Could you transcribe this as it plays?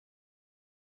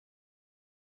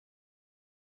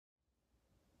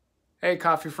Hey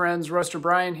coffee friends, Roaster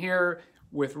Brian here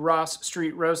with Ross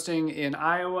Street Roasting in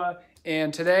Iowa,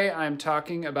 and today I'm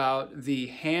talking about the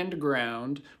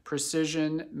Handground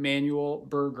Precision Manual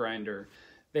Burr Grinder.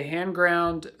 The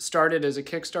Handground started as a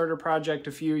Kickstarter project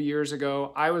a few years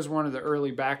ago. I was one of the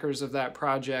early backers of that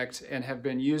project and have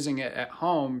been using it at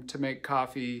home to make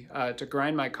coffee, to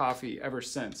grind my coffee ever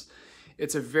since.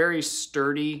 It's a very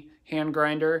sturdy hand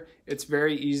grinder. It's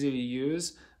very easy to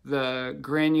use. The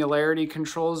granularity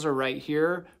controls are right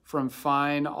here, from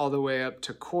fine all the way up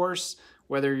to coarse,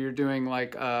 whether you're doing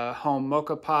like a home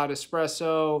mocha pot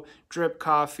espresso, drip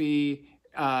coffee,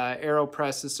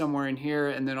 AeroPress is somewhere in here,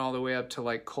 and then all the way up to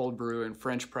like cold brew and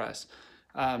French press.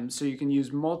 So you can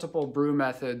use multiple brew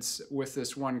methods with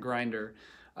this one grinder.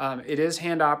 It is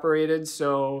hand operated,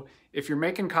 so if you're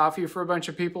making coffee for a bunch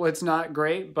of people, it's not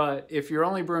great, but if you're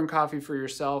only brewing coffee for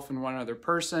yourself and one other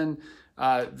person,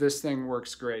 this thing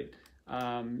works great.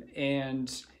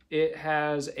 And it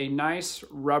has a nice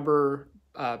rubber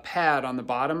pad on the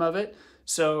bottom of it.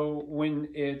 So when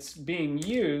it's being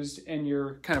used and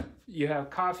you have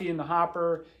coffee in the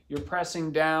hopper, you're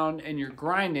pressing down and you're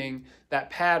grinding, that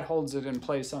pad holds it in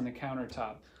place on the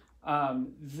countertop.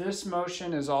 This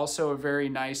motion is also a very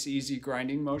nice, easy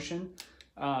grinding motion.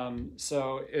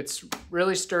 So it's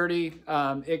really sturdy.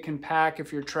 It can pack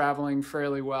if you're traveling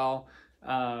fairly well.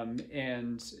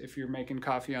 And if you're making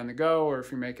coffee on the go or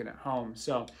if you're making it home.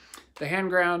 So the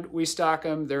Handground, we stock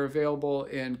them. They're available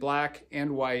in black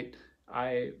and white.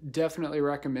 I definitely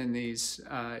recommend these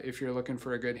if you're looking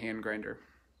for a good hand grinder.